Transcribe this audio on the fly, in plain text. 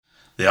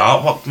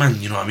artwork,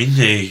 man, you know what I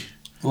mean?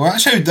 Well,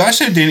 that's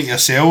how doing it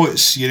yourself.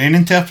 It's your own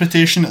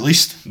interpretation, at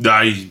least.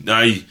 Aye. You know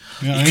what I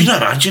You mean? can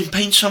imagine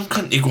paying some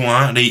cunt to go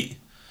at right,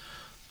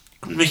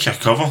 make a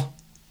cover.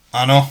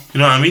 I know. You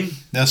know what I mean?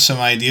 There's some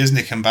ideas and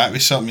they come back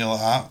with something you're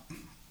like,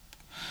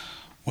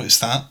 what's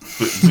that?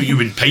 But you've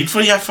been paid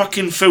for, you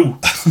fucking fool.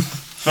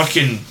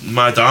 Fucking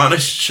mad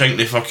artists trying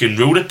to fucking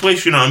rule the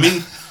place, you know what I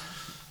mean?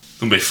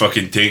 Gonna be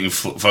fucking taking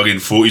fucking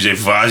photos of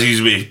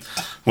vases with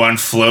one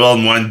flower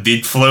and one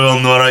dead flower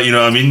and all that, you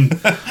know what I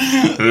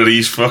mean?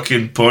 These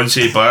fucking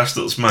Ponce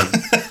bastards, man.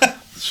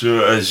 So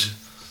it is.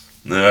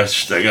 No,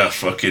 stick a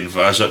fucking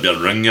vase up your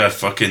ring, you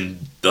fucking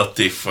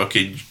dirty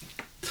fucking...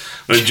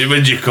 What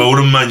do you call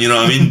them, man, you know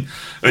what I mean?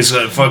 It's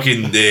like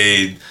fucking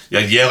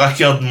your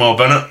yellow-haired mob,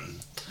 innit?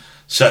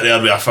 Sit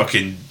there with a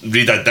fucking...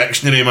 Read a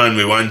dictionary, man,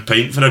 with 1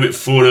 pint for about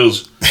 4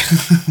 hours.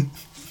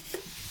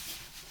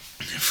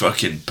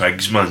 Fucking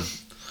pigs, man.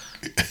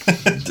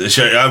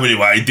 I wouldn't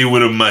want to deal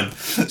with them, man.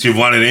 So if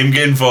one of them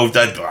get involved,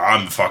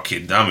 I'm out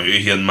of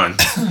here, man.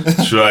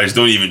 So I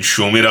don't even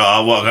show me that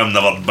artwork, I'm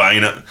never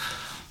buying it.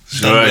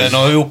 So Done with an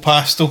oil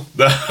pastel.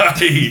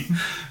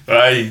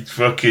 Aye,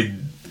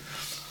 fucking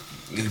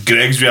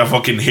Greg's with a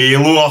fucking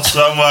halo or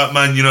something like that,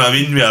 man, you know what I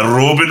mean? With a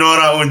robe and all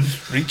that one.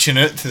 Reaching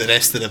out to the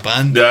rest of the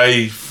band.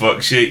 Aye,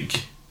 fuck's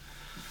sake.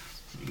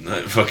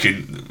 Like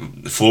fucking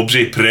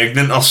Phobesy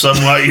pregnant or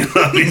something like, you know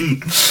what I mean?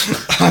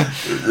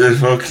 The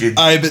fucking...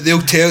 Aye, but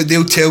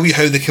they'll tell you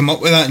how they come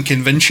up with that and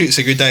convince you it's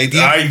a good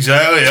idea. Aye,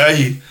 exactly,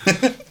 aye.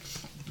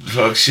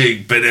 Fuck's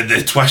sake, but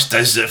the twist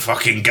is that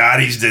fucking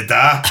Gary's the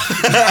da.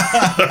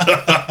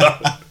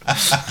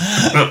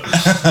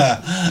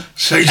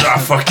 Sounds like a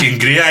fucking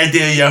great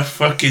idea, you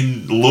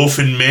fucking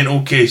loafing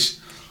mental case.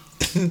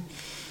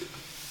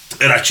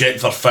 And I checked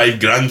for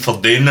 $5,000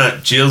 for doing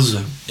that. Cheers.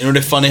 You know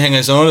the funny thing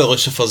is, on the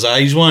Lucifer's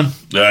Eyes one,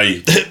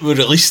 Aye. we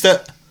released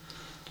it.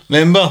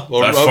 Remember?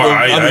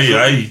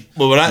 Aye.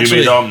 We were You actually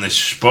made it on the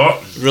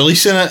spot.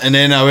 releasing it, and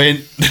then I went,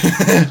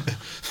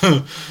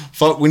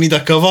 fuck, we need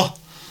a cover.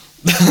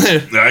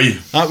 Aye.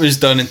 That was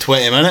done in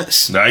 20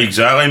 minutes. Aye,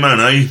 exactly,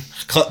 man, aye.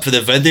 Clip for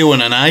the video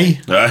and an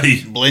eye.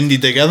 Aye.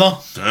 Blended together.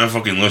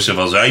 Fucking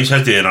Lucifer's Eyes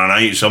had to run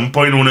eye at some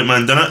point on it,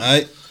 man, didn't it?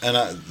 Aye. And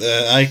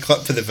the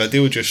clip for the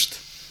video just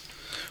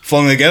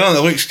flung together, and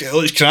it looks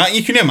cracking.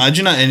 You couldn't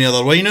imagine it any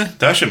other way now.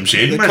 That's what I'm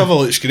saying, The man. cover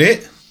looks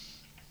great.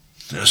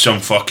 There's some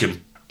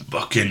fucking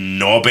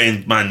knob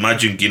end, man.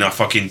 Imagine getting a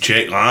fucking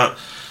check like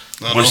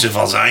that.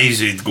 Lucifer's Eyes,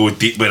 he'd go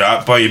deep with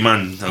that boy,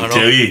 man. I'll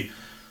tell you.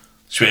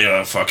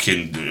 Swear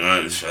fucking...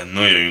 I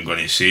know you're going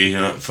to say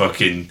that.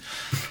 Fucking...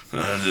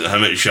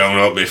 him it shall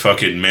not be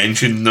fucking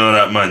mentioned and all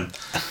that, man.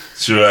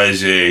 So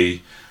as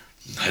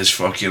his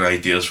fucking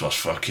ideas was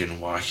fucking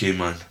wacky,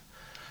 man.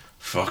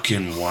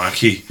 Fucking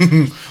wacky.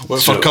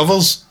 What, for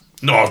covers?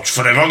 No,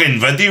 for the fucking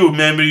video.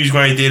 Remember he was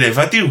going to do the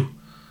video?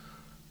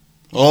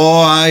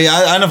 Oh,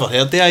 I never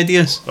heard the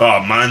ideas. Oh,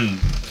 man.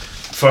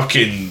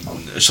 Fucking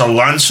Sir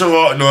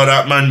Lancelot and all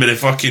that, man, with the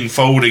fucking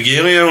full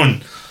regalia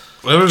on.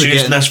 Where were we Chasing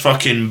getting this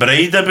fucking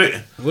bride about.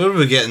 Where were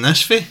we getting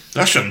this for?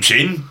 That's what I'm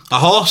saying. A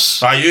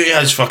horse? Aye, you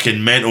his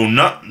fucking mental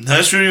nut.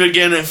 That's where we were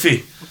getting it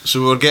for. So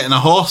we were getting a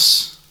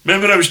horse?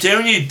 Remember I was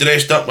telling you,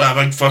 dressed up with a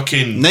big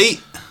fucking...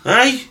 Knight?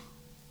 Aye.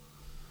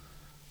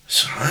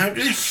 So, what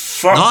the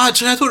fuck? No,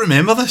 actually, I don't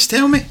remember this.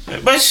 Tell me.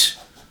 It was.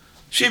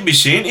 Should be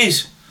saying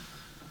he's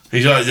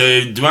like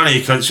the one of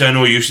the cunts I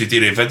know used to do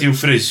the video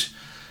for us.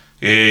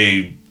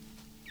 I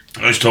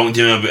was talking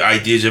to him about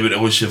ideas about the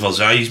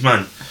Lucifer's Eyes,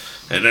 man.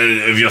 And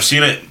if you've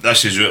seen it,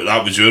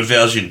 that was your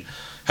version.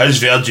 His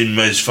version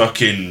was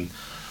fucking...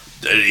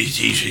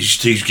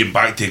 He's getting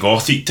back to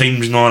Gothic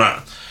times and all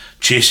that.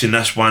 Chasing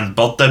this one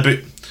bird about.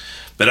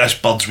 But this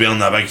bird's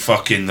wearing a big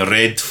fucking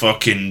red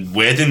fucking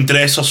wedding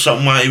dress or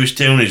something like he was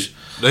telling us.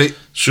 Right.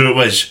 So it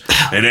was.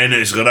 And then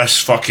it's got this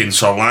fucking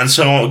Sir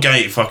Lancelot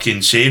guy that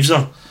fucking saves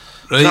her.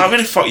 Right. So where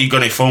the fuck are you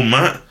going to film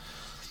that?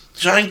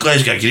 So I think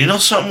Glasgow Green or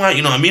something like,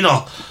 you know what I mean?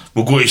 Or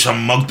we'll go to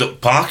some mugged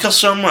up park or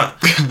something like.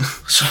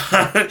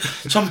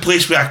 Some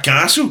place with a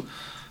castle.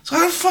 So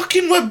I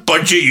fucking, what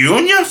budget you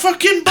on, you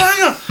fucking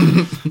banger?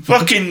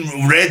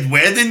 Fucking red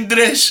wedding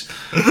dress.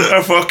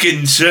 A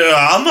fucking suit of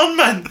armour,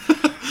 man.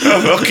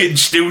 I fucking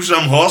steal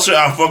some horse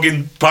out of a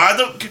fucking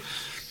paddock.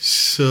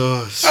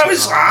 So I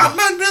was like,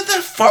 man, where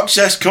the fuck's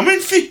this coming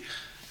from?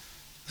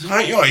 It's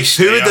like, you always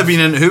Who would have been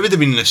in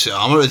the suit of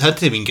armour? It would have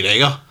to have been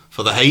Gregor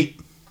for the height.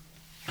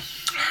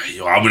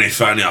 I wouldn't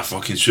fan of a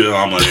fucking suit of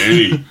armour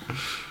anyway.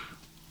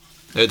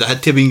 It would have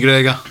had to have been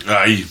Gregor.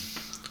 Aye.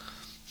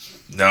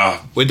 Nah.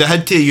 We'd have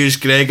had to use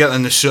Gregor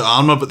in the suit of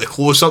armour, but the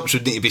close-ups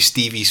would need to be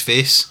Stevie's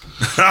face.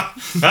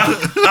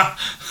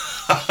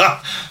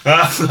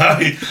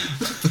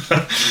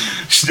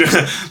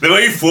 The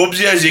way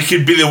Phobesy is, he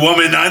could be the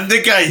woman and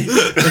the guy.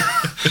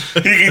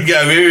 He could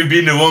get away with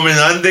being the woman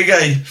and the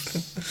guy.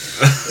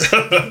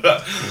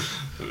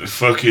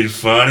 Fucking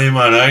funny,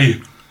 man,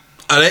 aye.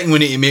 I reckon we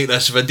need to make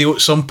this video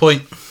at some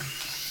point.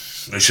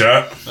 What's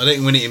that? I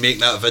reckon we need to make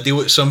that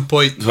video at some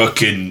point.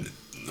 Fucking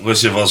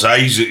Lucifer's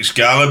Eyes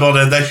Excalibur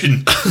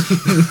edition.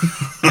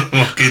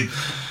 Fucking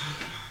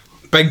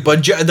Big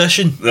budget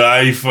edition.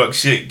 Aye, fuck's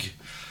sake.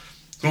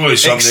 Look like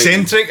something.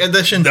 Eccentric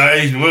edition.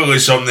 Aye, look like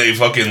something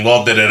fucking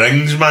Lord of the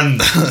Rings, man.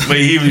 Like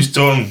he was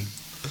torn.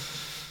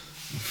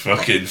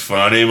 Fucking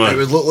funny, It man.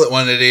 would look like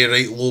one of the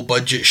right low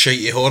budget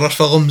shitey horror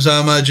films,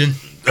 I imagine.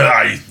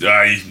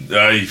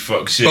 Aye,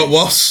 fuck's sake. But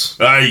worse.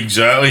 Aye,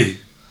 exactly.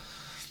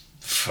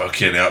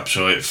 Fucking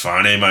absolute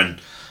funny, man.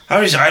 I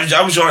was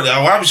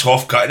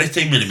half cut at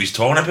the time when he was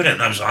talking about it,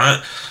 and I was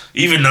like,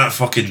 even that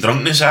fucking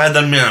drunkenness I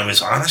had in me, I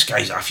was like, this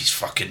guy's off his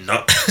fucking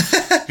nut.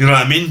 You know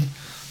what I mean?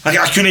 Like,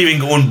 I couldn't even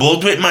get on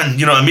board with it, man.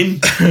 You know what I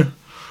mean?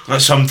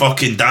 That's some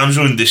fucking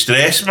damsel in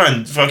distress,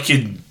 man.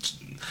 Fucking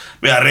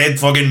with a red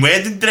fucking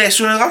wedding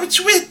dress on. I was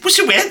like, what's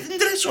a wedding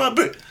dress all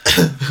about?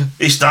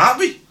 He started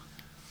me.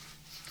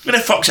 What the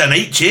fuck's a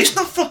night chasing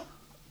her for?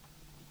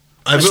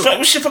 What's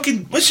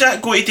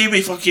that got to do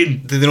with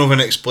fucking... Did they not have an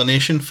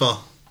explanation for?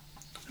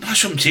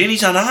 That's what I'm saying,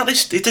 he's an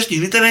artist. He doesn't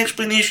need an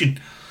explanation.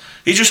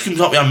 He just comes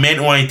up with a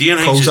mental idea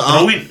and Calls thinks it's it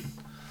art. brilliant.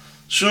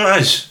 So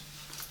it is.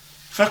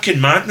 Fucking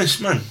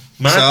madness, man.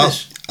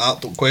 Madness.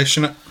 Art, don't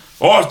question it.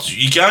 Oh,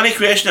 you can't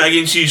question it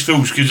against these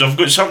fools because I've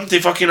got something to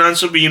fucking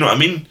answer, but you know what I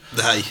mean?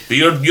 Aye. But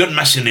you're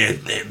missing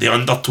the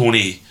undertone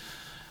of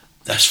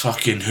this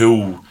fucking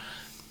whole...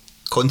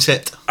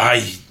 Concept.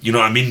 Aye, you know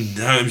what I mean?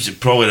 That was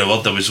probably the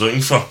word I was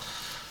looking for.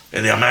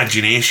 And the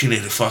imagination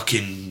of the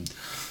fucking...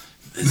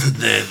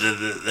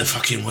 The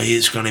fucking way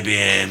it's going to be...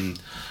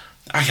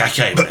 I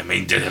can't even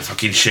mind the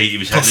fucking shite he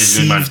was hitting us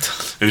with, man.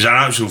 It was an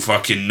absolute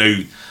fucking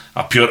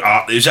a pure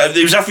art. It was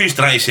if he was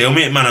trying to sell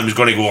me it, man, I was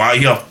going to go out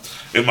here,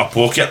 out my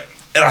pocket,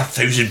 at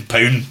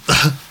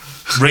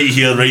 £1,000, right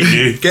here, right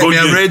now. Get me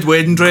a red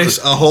wedding dress,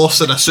 a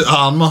horse and a suit of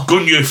armour. Go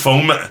and you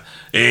film it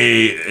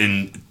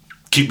and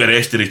keep the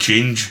rest of the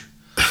change.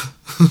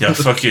 Your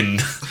fucking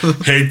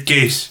head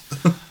case.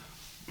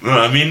 You know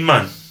what I mean,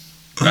 man?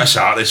 That's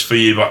artist for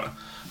you, but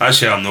I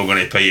say I'm not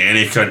going to pay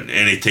any cunt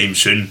anytime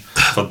soon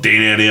for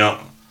doing any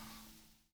art.